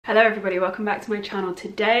Hello everybody, welcome back to my channel.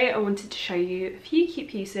 Today I wanted to show you a few cute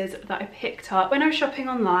pieces that I picked up when I was shopping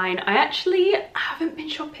online. I actually haven't been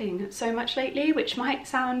shopping so much lately, which might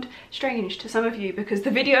sound strange to some of you because the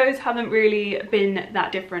videos haven't really been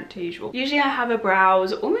that different to usual. Usually I have a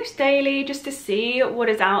browse almost daily just to see what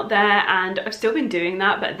is out there, and I've still been doing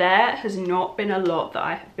that, but there has not been a lot that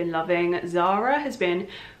I have been loving. Zara has been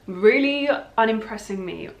really unimpressing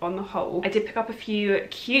me on the whole. I did pick up a few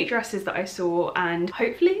cute dresses that I saw and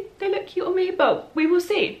hopefully they look cute on me, but we will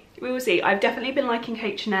see. We will see. I've definitely been liking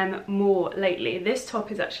H&M more lately. This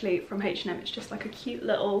top is actually from H&M. It's just like a cute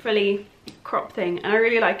little frilly crop thing and I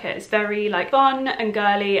really like it. It's very like fun and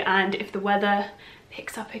girly, and if the weather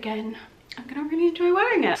picks up again, I'm gonna really enjoy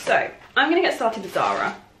wearing it. So I'm gonna get started with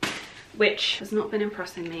Zara, which has not been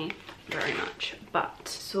impressing me very much, but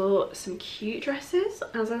saw some cute dresses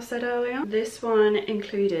as I said earlier. This one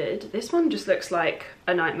included, this one just looks like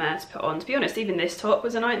a nightmare to put on. To be honest, even this top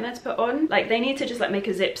was a nightmare to put on. Like, they need to just like make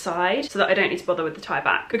a zip side so that I don't need to bother with the tie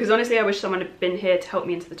back, because honestly I wish someone had been here to help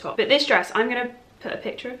me into the top. But this dress, I'm gonna put a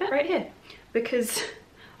picture of it right here because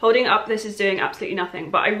holding up this is doing absolutely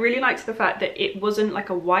nothing, but I really liked the fact that it wasn't like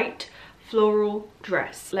a white floral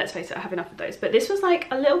dress. Let's face it, I have enough of those, but this was like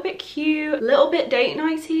a little bit cute, a little bit date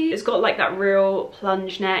nighty. It's got like that real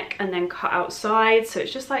plunge neck and then cut out sides, so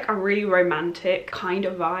it's just like a really romantic kind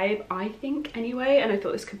of vibe, I think, anyway, and I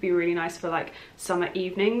thought this could be really nice for like summer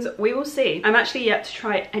evenings. We will see. I'm actually yet to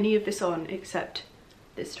try any of this on except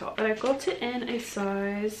this top, but I got it in a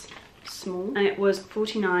size small and it was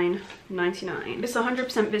 $49.99. It's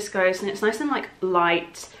 100% viscose and it's nice and like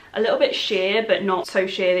light, a little bit sheer but not so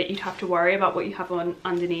sheer that you'd have to worry about what you have on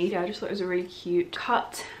underneath. Yeah, I just thought it was a really cute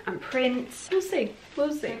cut and print. We'll see,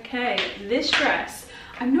 we'll see. Okay, this dress,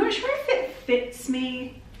 I'm not sure if it fits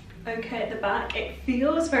me okay at the back. It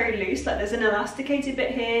feels very loose, like there's an elasticated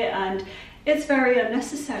bit here and it's very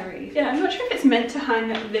unnecessary. Yeah, I'm not sure if it's meant to hang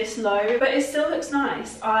this low, but it still looks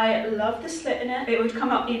nice. I love the slit in it. It would come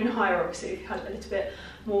up even higher, obviously, if you had a little bit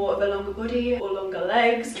more of a longer body or longer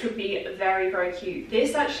legs, which would be very, very cute.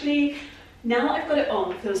 This actually, now that I've got it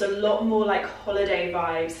on, feels a lot more like holiday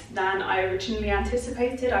vibes than I originally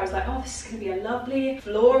anticipated. I was like, oh, this is gonna be a lovely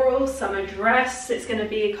floral summer dress. It's gonna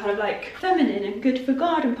be kind of like feminine and good for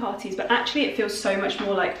garden parties, but actually it feels so much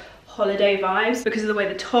more like holiday vibes because of the way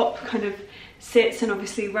the top kind of sits and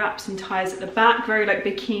obviously wraps and ties at the back, very like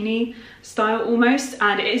bikini style almost,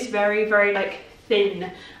 and it is very, very like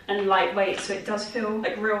thin and lightweight, so it does feel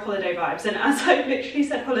like real holiday vibes. And as I literally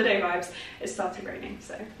said holiday vibes, it started raining,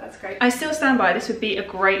 so that's great. I still stand by this would be a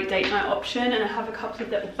great date night option, and I have a couple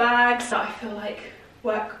of little bags that I feel like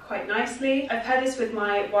work quite nicely. I've paired this with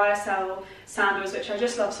my YSL sandals, which I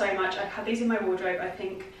just love so much. I've had these in my wardrobe I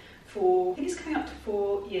think it's coming up to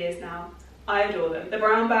 4 years now. I adore them. The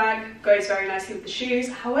brown bag goes very nicely with the shoes.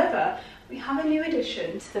 However, we have a new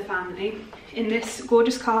addition to the family in this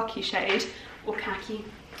gorgeous khaki shade, or khaki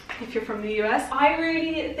if you're from the US. I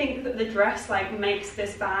really think that the dress like makes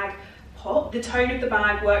this bag pop. The tone of the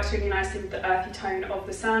bag works really nicely with the earthy tone of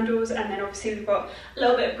the sandals, and then obviously we've got a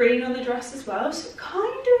little bit of green on the dress as well, so it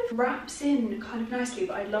kind of wraps in kind of nicely,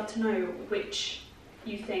 but I'd love to know which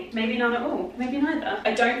you think. Maybe none at all, maybe neither.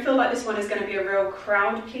 I don't feel like this one is going to be a real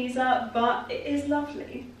crowd pleaser, but it is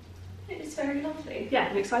lovely. It is very lovely. Yeah,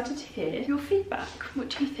 I'm excited to hear your feedback. What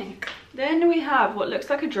do you think? Then we have what looks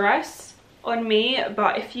like a dress on me,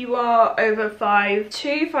 but if you are over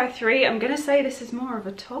 5'2", 5'3", I'm gonna say this is more of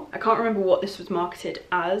a top. I can't remember what this was marketed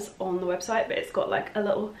as on the website, but it's got like a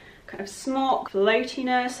little kind of smock,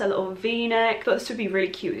 floatiness, a little v-neck. I thought this would be really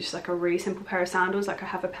cute, just like a really simple pair of sandals. Like I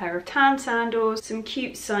have a pair of tan sandals, some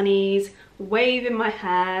cute sunnies, wave in my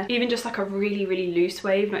hair, even just like a really, really loose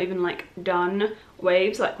wave, not even like done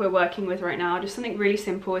waves like we're working with right now. Just something really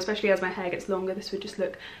simple, especially as my hair gets longer, this would just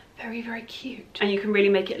look very, very cute. And you can really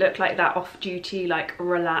make it look like that off-duty, like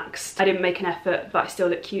relaxed, I didn't make an effort but I still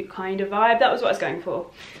look cute kind of vibe. That was what I was going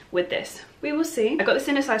for with this. We will see. I got this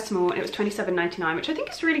in a size small and it was $27.99, which I think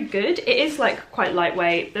is really good. It is like quite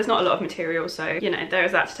lightweight. There's not a lot of material, so you know, there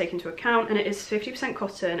is that to take into account. And it is 50%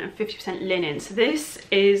 cotton and 50% linen. So this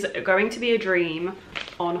is going to be a dream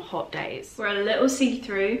on hot days. We're a little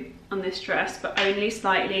see-through on this dress, but only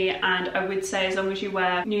slightly, and I would say as long as you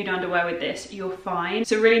wear nude underwear with this, you're fine.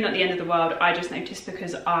 So really not the end of the world. I just noticed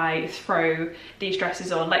because I throw these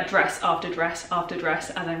dresses on like dress after dress after dress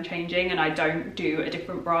as I'm changing, and I don't do a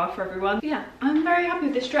different bra for everyone. Yeah, I'm very happy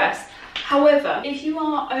with this dress. However, if you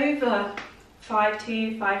are over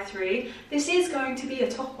 5'2", 5'3", this is going to be a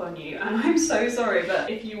top on you, and I'm so sorry, but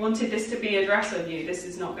if you wanted this to be a dress on you, this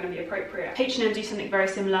is not going to be appropriate. H&M do something very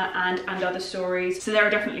similar, and other stories, so there are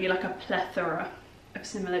definitely like a plethora of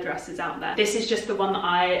similar dresses out there. This is just the one that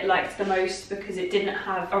I liked the most because it didn't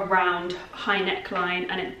have a round high neckline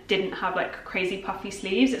and it didn't have like crazy puffy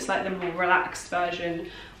sleeves. It's like the more relaxed version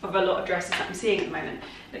of a lot of dresses that I'm seeing at the moment.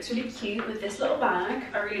 It looks really cute with this little bag.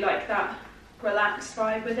 I really like that relaxed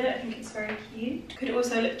vibe with it. I think it's very cute. Could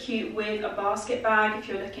also look cute with a basket bag if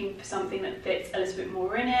you're looking for something that fits a little bit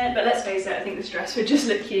more in it. But let's face it, I think this dress would just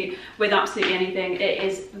look cute with absolutely anything. It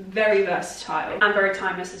is very versatile and very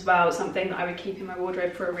timeless as well. Something that I would keep in my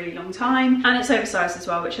wardrobe for a really long time. And it's oversized as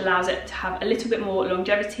well, which allows it to have a little bit more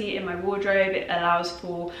longevity in my wardrobe. It allows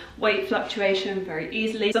for weight fluctuation very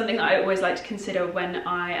easily. Something that I always like to consider when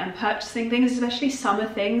I am purchasing things, especially summer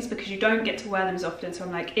things, because you don't get to wear them as often. So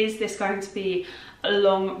I'm like, is this going to be a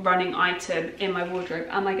long running item in my wardrobe?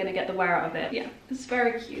 Am I going to get the wear out of it? Yeah, it's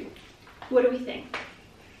very cute. What do we think?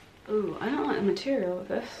 Ooh, I don't like the material of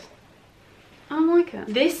this. I don't like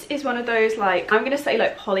it. This is one of those, like, I'm going to say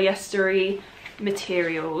like polyester-y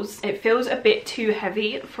materials. It feels a bit too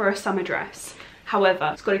heavy for a summer dress. However,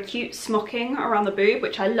 it's got a cute smocking around the boob,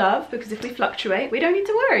 which I love because if we fluctuate, we don't need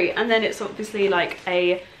to worry. And then it's obviously like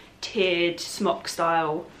a tiered smock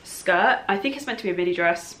style skirt. I think it's meant to be a midi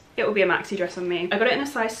dress. It will be a maxi dress on me. I got it in a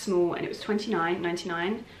size small and it was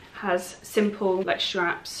 £29.99. Has simple like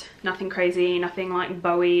straps, nothing crazy, nothing like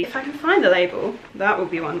bowy. If I can find the label, that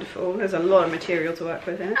would be wonderful. There's a lot of material to work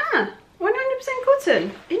with here. 100%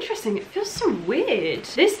 cotton. Interesting, it feels so weird.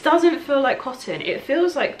 This doesn't feel like cotton. It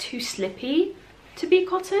feels like too slippy to be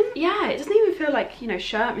cotton. Yeah, it doesn't even feel like, you know,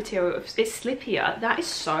 shirt material. It's slippier. That is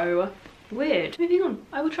so weird. Moving on,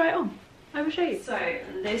 I will try it on. I will show you. So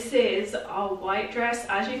this is our white dress.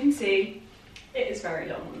 As you can see, it is very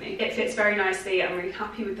long on me. It fits very nicely. I'm really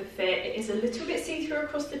happy with the fit. It is a little bit see-through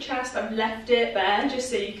across the chest. I've left it there just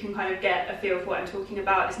so you can kind of get a feel for what I'm talking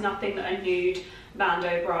about. It's nothing that a nude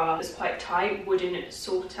bandeau bra that's quite tight wouldn't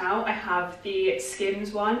sort out. I have the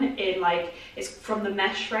Skims one in like, it's from the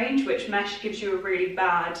mesh range, which mesh gives you a really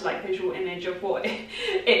bad like visual image of what it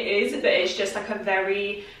is, but it's just like a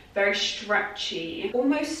very stretchy,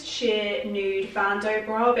 almost sheer nude bandeau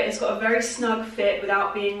bra, but it's got a very snug fit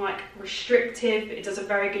without being like restrictive. It does a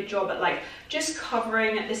very good job at like just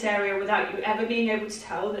covering this area without you ever being able to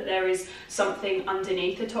tell that there is something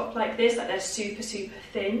underneath the top like this, like they're super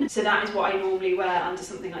thin. So that is what I normally wear under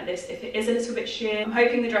something like this if it is a little bit sheer. I'm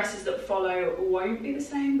hoping the dresses that follow won't be the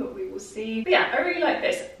same, but we will see. But yeah, I really like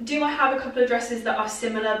this. Do I have a couple of dresses that are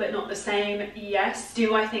similar but not the same? Yes.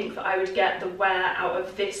 Do I think that I would get the wear out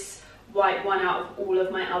of this white one out of all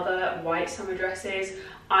of my other white summer dresses?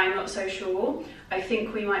 I'm not so sure. I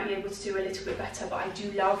think we might be able to do a little bit better, but I do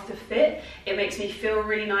love the fit. It makes me feel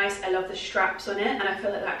really nice. I love the straps on it, and I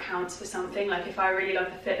feel like that counts for something. Like if I really love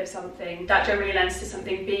the fit of something, that generally lends to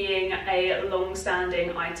something being a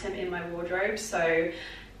long-standing item in my wardrobe. So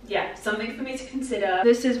yeah, something for me to consider.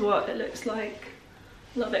 This is what it looks like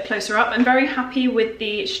a little bit closer up. I'm very happy with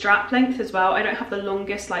the strap length as well. I don't have the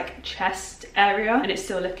longest like chest area and it's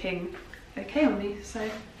still looking okay on me. So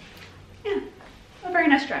yeah, a very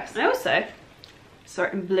nice dress. I also saw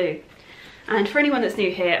it in blue. And for anyone that's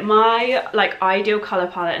new here, my like ideal color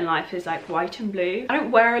palette in life is like white and blue. I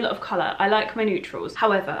don't wear a lot of color. I like my neutrals.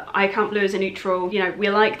 However, I count blue as a neutral. You know, we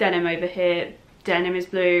like denim over here. Denim is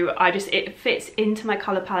blue. It fits into my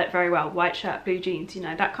color palette very well. White shirt, blue jeans, you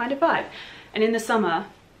know, that kind of vibe. And in the summer,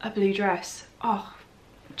 a blue dress, oh,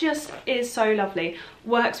 just is so lovely.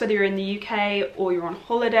 Works whether you're in the UK or you're on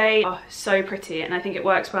holiday. Oh, so pretty. And I think it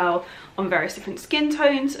works well on various different skin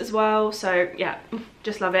tones as well. So yeah,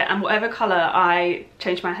 just love it. And whatever color I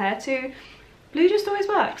change my hair to, blue just always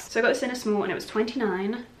works. So I got this in a small and it was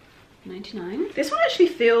 £29.99. This one actually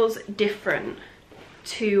feels different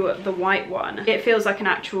to the white one. It feels like an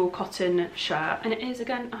actual cotton shirt, and it is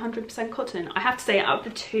again 100% cotton. I have to say, out of the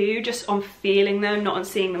two, just on feeling them, not on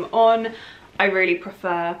seeing them on, I really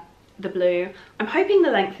prefer the blue. I'm hoping the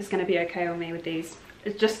length is going to be okay on me with these.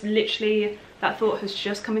 It's just literally, that thought has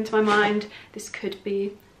just come into my mind. This could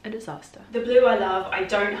be a disaster. The blue I love. I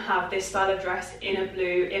don't have this style of dress in a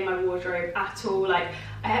blue in my wardrobe at all. Like,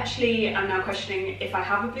 I actually am now questioning if I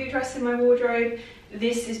have a blue dress in my wardrobe.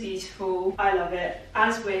 This is beautiful. I love it.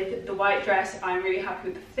 As with the white dress, I'm really happy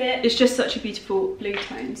with the fit. It's just such a beautiful blue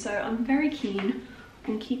tone, so I'm very keen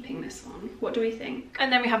on keeping this one. What do we think? And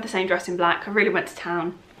then we have the same dress in black. I really went to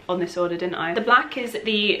town on this order, didn't I? The black is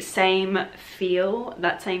the same feel,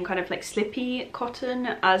 that same kind of like slippy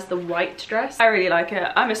cotton as the white dress. I really like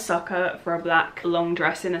it. I'm a sucker for a black long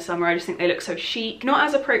dress in the summer. I just think they look so chic. Not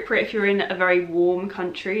as appropriate if you're in a very warm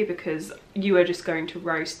country because you are just going to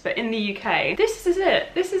roast, but in the UK, this is it.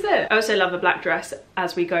 This is it. I also love a black dress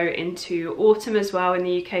as we go into autumn as well. In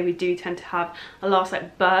the UK, we do tend to have a last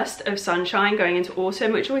like burst of sunshine going into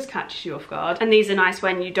autumn, which always catches you off guard. And these are nice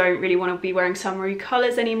when you don't really want to be wearing summery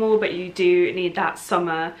colours anymore, but you do need that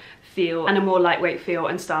summer feel and a more lightweight feel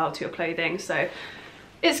and style to your clothing. So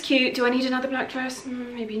it's cute. Do I need another black dress?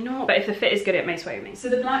 Maybe not. But if the fit is good, it may sway me. So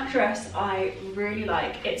the black dress I really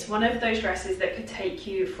like. It's one of those dresses that could take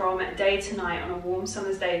you from day to night on a warm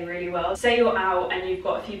summer's day really well. Say you're out and you've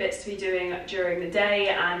got a few bits to be doing during the day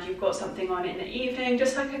and you've got something on in the evening,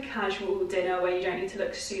 just like a casual dinner where you don't need to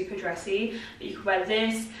look super dressy. But you could wear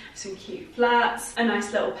this, some cute flats, a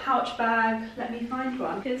nice little pouch bag. Let me find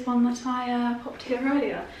one. Here's one that I popped here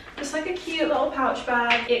earlier. Just like a cute little pouch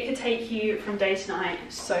bag. It could take you from day to night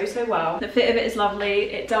so well. The fit of it is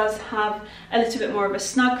lovely. It does have a little bit more of a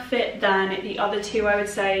snug fit than the other two, I would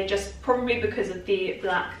say, just probably because of the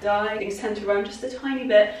black dye. Things tend to run just a tiny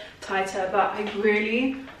bit tighter, but I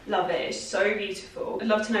really love it. It's so beautiful. I'd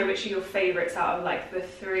love to know which are your favorites out of like the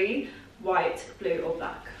three: white, blue or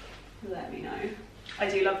black. Let me know. I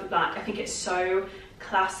do love the black. I think it's so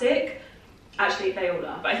classic. Actually, they all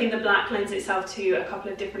are. But I think the black lends itself to a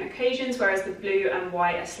couple of different occasions, whereas the blue and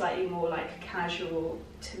white are slightly more like casual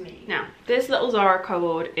to me. Now, this little Zara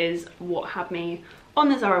Co-ord is what had me on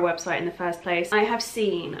the Zara website in the first place. I have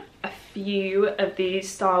seen a few of these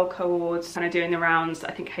style Co-ords kind of doing the rounds.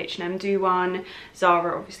 I think H&M do one,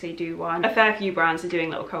 Zara obviously do one. A fair few brands are doing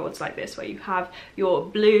little Co-ords like this where you have your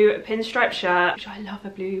blue pinstripe shirt, which I love a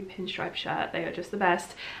blue pinstripe shirt, they are just the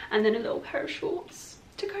best, and then a little pair of shorts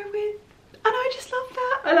to go with. And I just love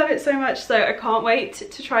that. I love it so much. So I can't wait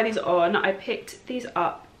to try these on. I picked these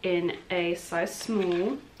up in a size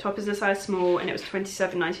small. Top is a size small and it was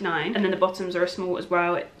 £27.99. And then the bottoms are a small as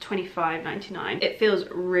well at £25.99. It feels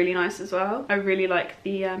really nice as well. I really like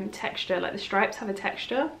the texture, like the stripes have a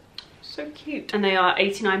texture. So cute. And they are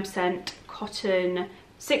 89% cotton,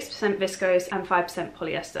 6% viscose and 5%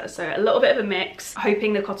 polyester, so a little bit of a mix.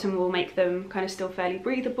 Hoping the cotton will make them kind of still fairly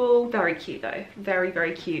breathable. Very cute though,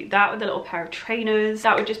 very cute. That with a little pair of trainers,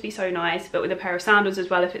 that would just be so nice, but with a pair of sandals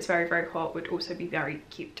as well if it's very hot would also be very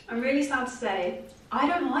cute. I'm really sad to say I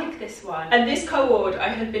don't like this one. And this Co-ord I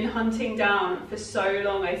had been hunting down for so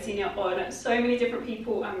long. I'd seen it on so many different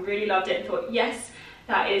people and really loved it and thought, yes,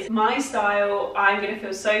 that is my style. I'm gonna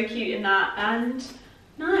feel so cute in that, and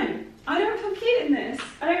no. I don't feel cute in this.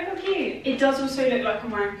 I don't feel cute. It does also look like I'm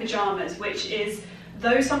wearing pyjamas, which is,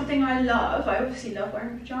 though something I love, I obviously love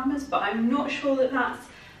wearing pyjamas, but I'm not sure that that's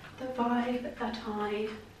the vibe that I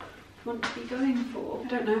want to be going for. I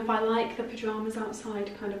don't know if I like the pyjamas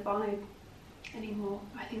outside kind of vibe anymore.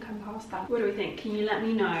 I think I'm past that. What do we think? Can you let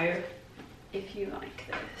me know if you like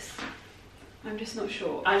this? I'm just not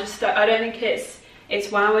sure. I don't think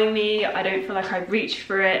it's wowing me. I don't feel like I've reached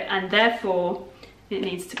for it, and therefore it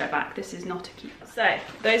needs to go back. This is not a keeper. So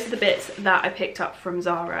those are the bits that I picked up from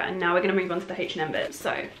Zara, and now we're going to move on to the H&M bits.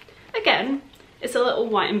 So again, it's a little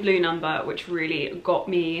white and blue number which really got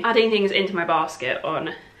me adding things into my basket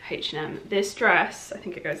on H&M. This dress, I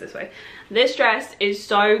think it goes this way, this dress is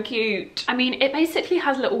so cute. I mean, it basically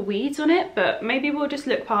has little weeds on it, but maybe we'll just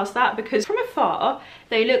look past that because from afar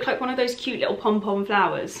they look like one of those cute little pom-pom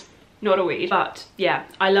flowers, not a weed. But yeah,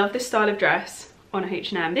 I love this style of dress on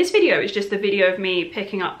H&M. This video is just the video of me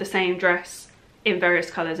picking up the same dress in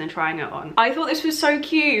various colours and trying it on. I thought this was so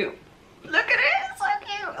cute. Look at it, it's so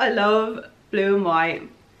cute. I love blue and white.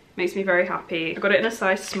 Makes me very happy. I got it in a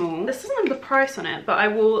size small. This doesn't have the price on it, but I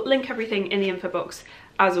will link everything in the info box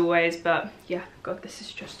as always. But yeah, God, this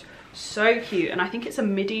is just so cute. And I think it's a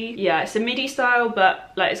midi. Yeah, it's a midi style,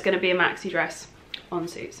 but like it's gonna be a maxi dress on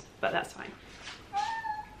suits, but that's fine.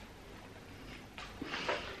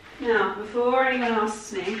 Now, before anyone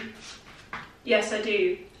asks me, yes, I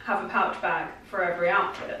do have a pouch bag for every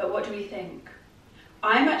outfit, but what do we think?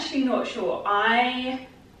 I'm actually not sure. I'm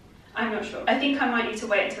not sure. I think I might need to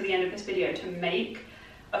wait until the end of this video to make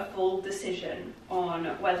a full decision on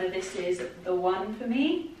whether this is the one for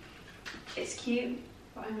me. It's cute,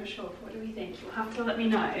 but I'm not sure. What do we think? You'll have to let me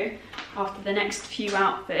know after the next few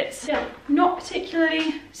outfits. Still, not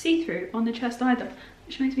particularly see-through on the chest either,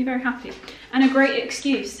 which makes me very happy. And a great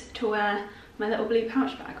excuse to wear my little blue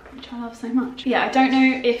pouch bag, which I love so much. Yeah, I don't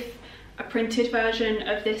know if A printed version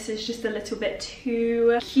of this is just a little bit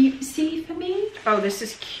too cutesy for me. Oh, this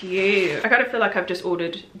is cute. I kind of feel like I've just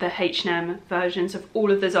ordered the H&M versions of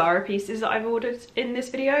all of the Zara pieces that I've ordered in this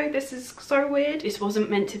video. This is so weird. This wasn't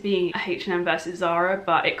meant to be a H&M versus Zara,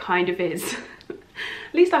 but it kind of is.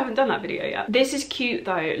 At least I haven't done that video yet. This is cute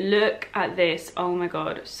though. Look at this. Oh my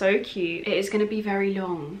god, so cute. It is going to be very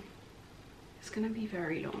long. It's gonna be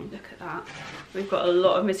very long. Look at that. We've got a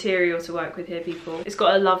lot of material to work with here, people. It's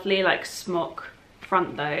got a lovely like smock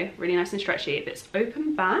front though, really nice and stretchy. It's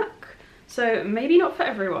open back, so maybe not for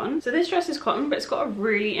everyone. So this dress is cotton, but it's got a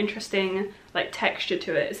really interesting like texture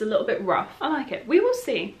to it. It's a little bit rough. I like it. We will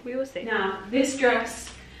see. We will see. Now this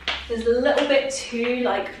dress is a little bit too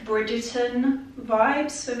like Bridgerton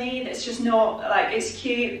vibes for me. It's just not like, it's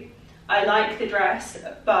cute. I like the dress,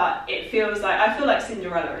 but it feels like, I feel like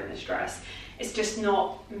Cinderella in this dress. It's just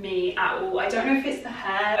not me at all. I don't know if it's the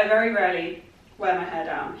hair. I very rarely wear my hair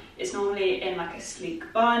down. It's normally in like a sleek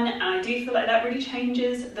bun, and I do feel like that really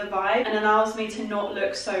changes the vibe and allows me to not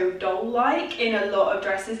look so doll-like in a lot of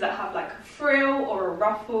dresses that have like a frill or a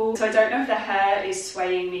ruffle. So I don't know if the hair is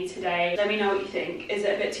swaying me today. Let me know what you think. Is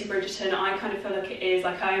it a bit too Bridgerton? I kind of feel like it is.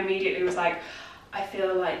 Like I immediately was like, I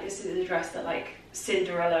feel like this is a dress that like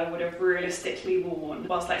Cinderella would have realistically worn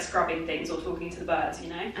whilst like scrubbing things or talking to the birds, you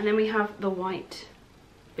know? And then we have the white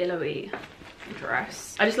billowy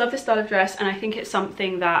dress. I just love this style of dress, and I think it's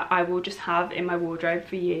something that I will just have in my wardrobe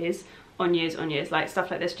for years on years on years. Like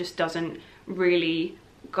stuff like this just doesn't really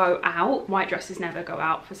go out. White dresses never go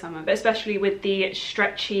out for summer, but especially with the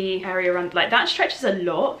stretchy area around, like that stretches a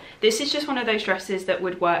lot. This is just one of those dresses that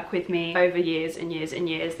would work with me over years and years and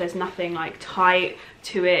years. There's nothing like tight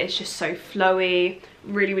to it. It's just so flowy,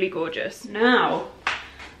 really, really gorgeous. Now,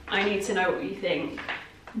 I need to know what you think.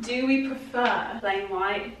 Do we prefer plain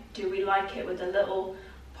white? Do we like it with a little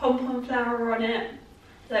pom-pom flower on it?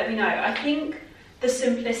 Let me know. I think the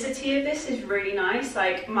simplicity of this is really nice.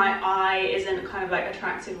 Like my eye isn't kind of like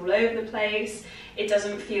attractive all over the place. It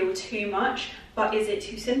doesn't feel too much, but is it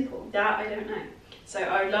too simple? That I don't know. So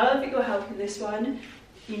I love your help in this one.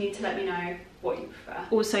 You need to let me know what you prefer.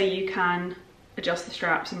 Also, you can adjust the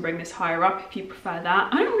straps and bring this higher up if you prefer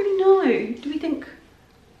that. I don't really know. Do we think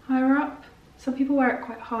higher up? Some people wear it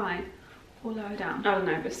quite high or lower down. I don't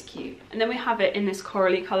know, but it's cute. And then we have it in this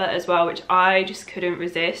corally colour as well, which I just couldn't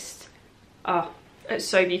resist. Oh, it's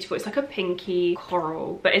so beautiful. It's like a pinky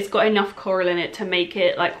coral, but it's got enough coral in it to make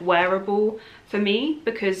it like wearable for me,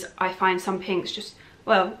 because I find some pinks just,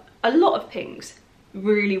 well, a lot of pinks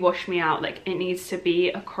really wash me out. Like it needs to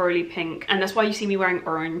be a corally pink, and that's why you see me wearing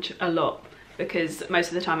orange a lot, because most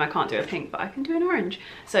of the time I can't do a pink, but I can do an orange.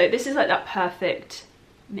 So this is like that perfect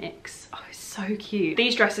mix. Oh, it's so cute.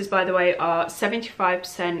 These dresses, by the way, are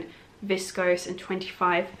 75% viscose and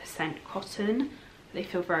 25% cotton. They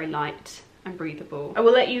feel very light and breathable. I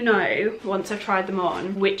will let you know once I've tried them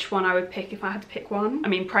on which one I would pick if I had to pick one. I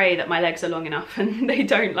mean, pray that my legs are long enough and they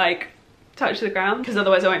don't like touch the ground, because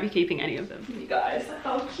otherwise I won't be keeping any of them. You guys,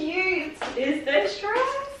 how cute is this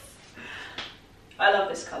dress? I love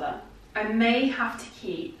this colour. I may have to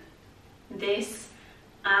keep this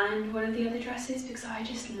and one of the other dresses because I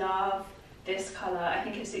just love this colour. I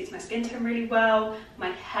think it suits my skin tone really well. My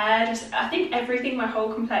hair just, I think everything, my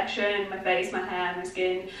whole complexion, my face, my hair, my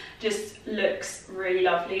skin just looks really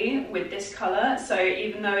lovely with this colour. So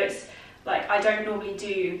even though it's like, I don't normally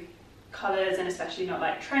do colours, and especially not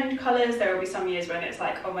like trend colours, there will be some years when it's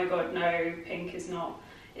like, oh my god, no, pink is not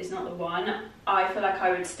the one. I feel like I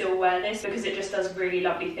would still wear this because it just does really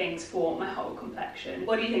lovely things for my whole complexion.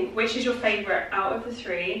 What do you think? Which is your favourite out of the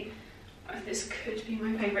three? This could be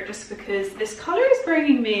my favourite just because this colour is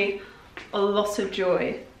bringing me a lot of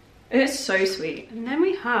joy. It's so sweet. And then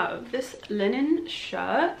we have this linen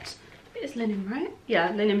shirt. It is linen, right?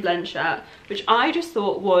 Yeah, linen blend shirt, which I just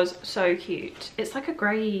thought was so cute. It's like a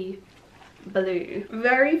grey blue.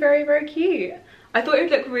 Very, very, very cute. I thought it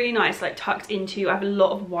would look really nice, like tucked into, I have a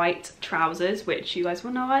lot of white trousers, which you guys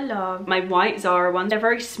will know I love. My white Zara ones, they're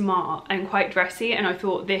very smart and quite dressy, and I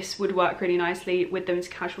thought this would work really nicely with them to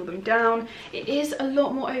casual them down. It is a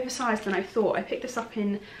lot more oversized than I thought. I picked this up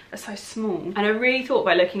in a size small, and I really thought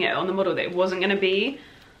by looking at it on the model that it wasn't going to be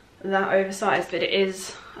that oversized, but it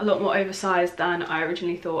is a lot more oversized than I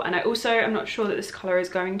originally thought. And I also am not sure that this colour is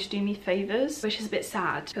going to do me favours, which is a bit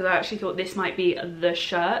sad, because I actually thought this might be the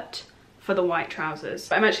shirt for the white trousers.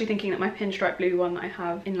 But I'm actually thinking that my pinstripe blue one that I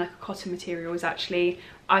have in like a cotton material is actually,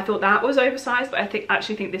 I thought that was oversized, but I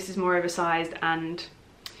actually think this is more oversized, and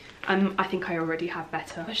I think I already have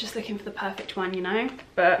better. I was just looking for the perfect one, you know,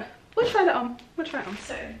 but we'll try that on.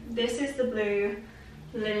 So this is the blue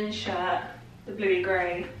linen shirt, the bluey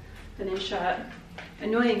grey linen shirt.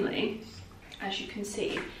 Annoyingly, as you can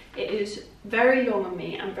see, it is very long on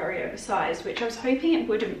me and very oversized, which I was hoping it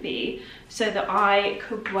wouldn't be, so that I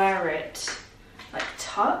could wear it like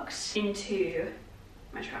tucked into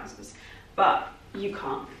my trousers, but you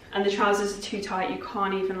can't. And the trousers are too tight, you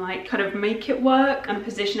can't even like kind of make it work and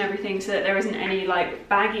position everything so that there isn't any like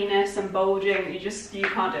bagginess and bulging. You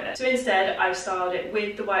can't do it. So instead I've styled it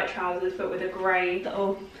with the white trousers but with a grey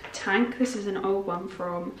little tank. This is an old one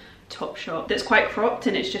from Topshop that's quite cropped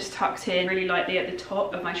and it's just tucked in really lightly at the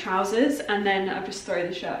top of my trousers, and then I've just thrown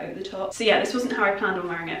the shirt over the top. So yeah, this wasn't how I planned on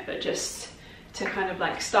wearing it, but just to kind of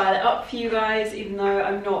like style it up for you guys, even though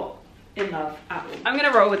I'm not in love at all. I'm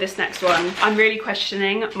gonna roll with this next one. I'm really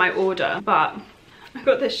questioning my order, but I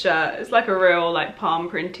got this shirt. It's like a real like palm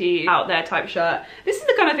printy out there type shirt. This is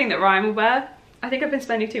the kind of thing that Ryan will wear. I think I've been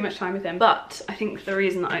spending too much time with him, but I think the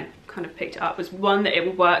reason that I kind of picked it up was one, that it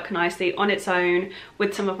will work nicely on its own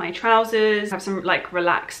with some of my trousers. I have some like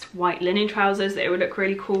relaxed white linen trousers that it would look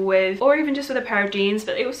really cool with, or even just with a pair of jeans,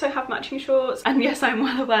 but they also have matching shorts. And yes, I'm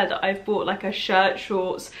well aware that I've bought like a shirt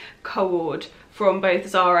shorts co-ord from both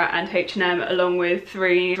Zara and H&M, along with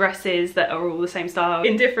 3 dresses that are all the same style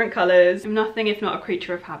in different colours. I'm nothing if not a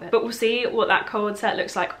creature of habit, but we'll see what that co-ord set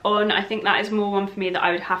looks like on. I think that is more one for me that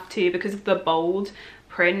I would have to, because of the bold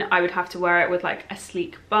print, I would have to wear it with like a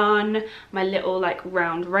sleek bun, my little like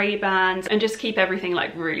round Ray-Bans, and just keep everything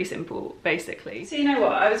like really simple basically. So you know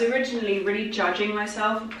what, I was originally really judging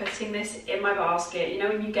myself for putting this in my basket. You know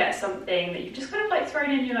when you get something that you've just kind of like thrown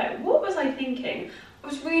in, you're like, what was I thinking? I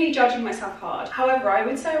was really judging myself hard. However, I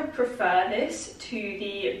would say I would prefer this to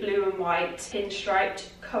the blue and white pinstriped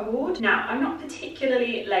co-ord. Now, I'm not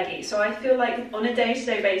particularly leggy, so I feel like on a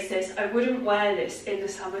day-to-day basis, I wouldn't wear this in the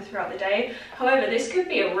summer throughout the day. However, this could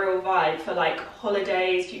be a real vibe for like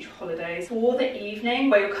holidays, future holidays. For the evening,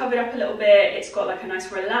 where you're covered up a little bit, it's got like a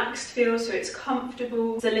nice relaxed feel, so it's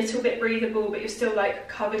comfortable. It's a little bit breathable, but you're still like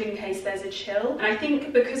covered in case there's a chill. And I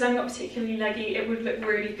think because I'm not particularly leggy, it would look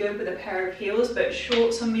really good with a pair of heels, but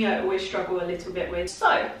shorts on me I always struggle a little bit with.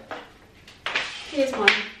 So, here's one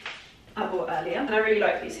I bought earlier, and I really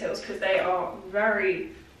like these heels because they are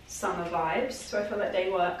very summer vibes, so I feel like they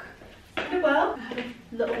work pretty well. I have a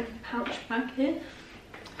little pouch bag here.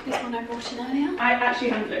 This one I bought in earlier. I actually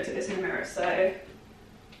haven't looked at this in the mirror, so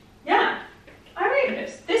yeah, I rate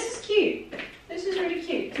this. This is cute. This is really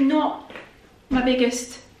cute. Not my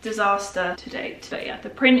biggest disaster to date, but yeah, the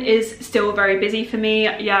print is still very busy for me.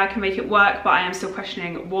 Yeah, I can make it work, but I am still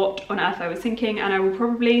questioning what on earth I was thinking, and I will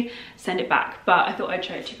probably send it back, but I thought I'd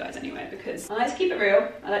show it to you guys anyway because I like to keep it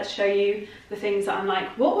real. I like to show you the things that I'm like,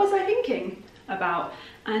 what was I thinking about?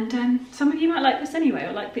 And some of you might like this anyway,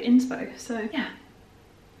 or like the inspo, so yeah,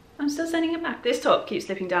 I'm still sending it back. This top keeps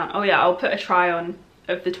slipping down. Oh yeah, I'll put a try on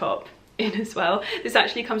of the top in as well. This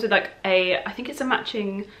actually comes with like I think it's a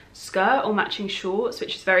matching skirt or matching shorts,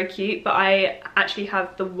 which is very cute, but I actually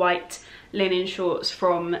have the white linen shorts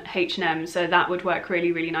from H&M, so that would work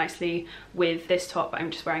really, really nicely with this top.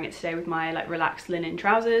 I'm just wearing it today with my like relaxed linen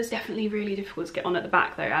trousers. Definitely really difficult to get on at the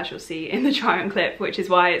back though, as you'll see in the try on clip, which is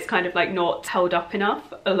why it's kind of like not held up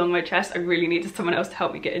enough along my chest. I really needed someone else to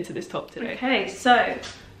help me get into this top today. Okay, so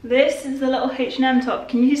this is the little H&M top.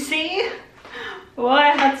 Can you see? Well, I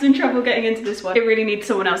had some trouble getting into this one. It really needs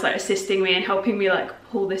someone else like assisting me and helping me like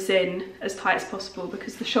pull this in as tight as possible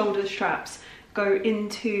because the shoulder straps go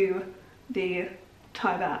into the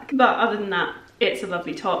tie back. But other than that, it's a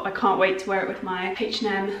lovely top. I can't wait to wear it with my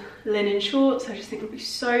H&M linen shorts. I just think it'll be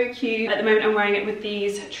so cute. At the moment I'm wearing it with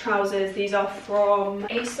these trousers. These are from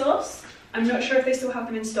ASOS. I'm not sure if they still have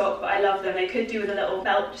them in stock, but I love them. They could do with a little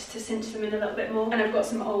belt just to cinch them in a little bit more. And I've got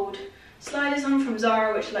some old sliders on from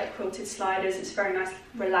Zara, which are like quilted sliders. It's very nice,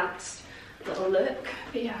 relaxed little look.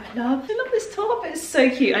 But yeah, I love this top. It's so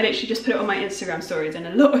cute. I literally just put it on my Instagram stories and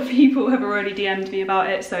a lot of people have already DM'd me about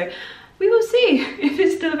it, so we will see if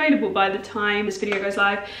it's still available by the time this video goes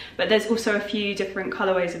live. But there's also a few different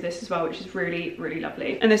colorways of this as well, which is really, really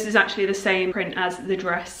lovely. And this is actually the same print as the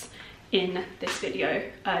dress in this video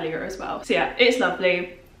earlier as well. So yeah, it's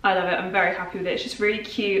lovely. I love it. I'm very happy with it. It's just really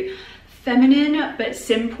cute, feminine, but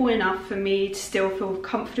simple enough for me to still feel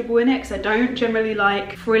comfortable in it, because I don't generally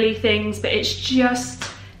like frilly things, but it's just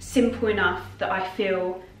simple enough that I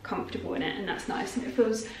feel comfortable in it, and that's nice. And it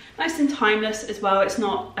feels nice and timeless as well. It's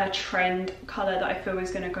not a trend color that I feel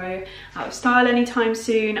is going to go out of style anytime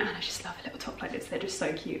soon, and I just love a little top like this. They're just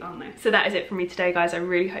so cute, aren't they? So that is it from me today, guys. I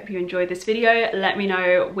really hope you enjoyed this video. Let me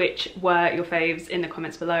know which were your faves in the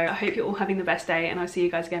comments below. I hope you're all having the best day, and I'll see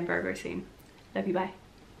you guys again very, very soon. Love you, bye.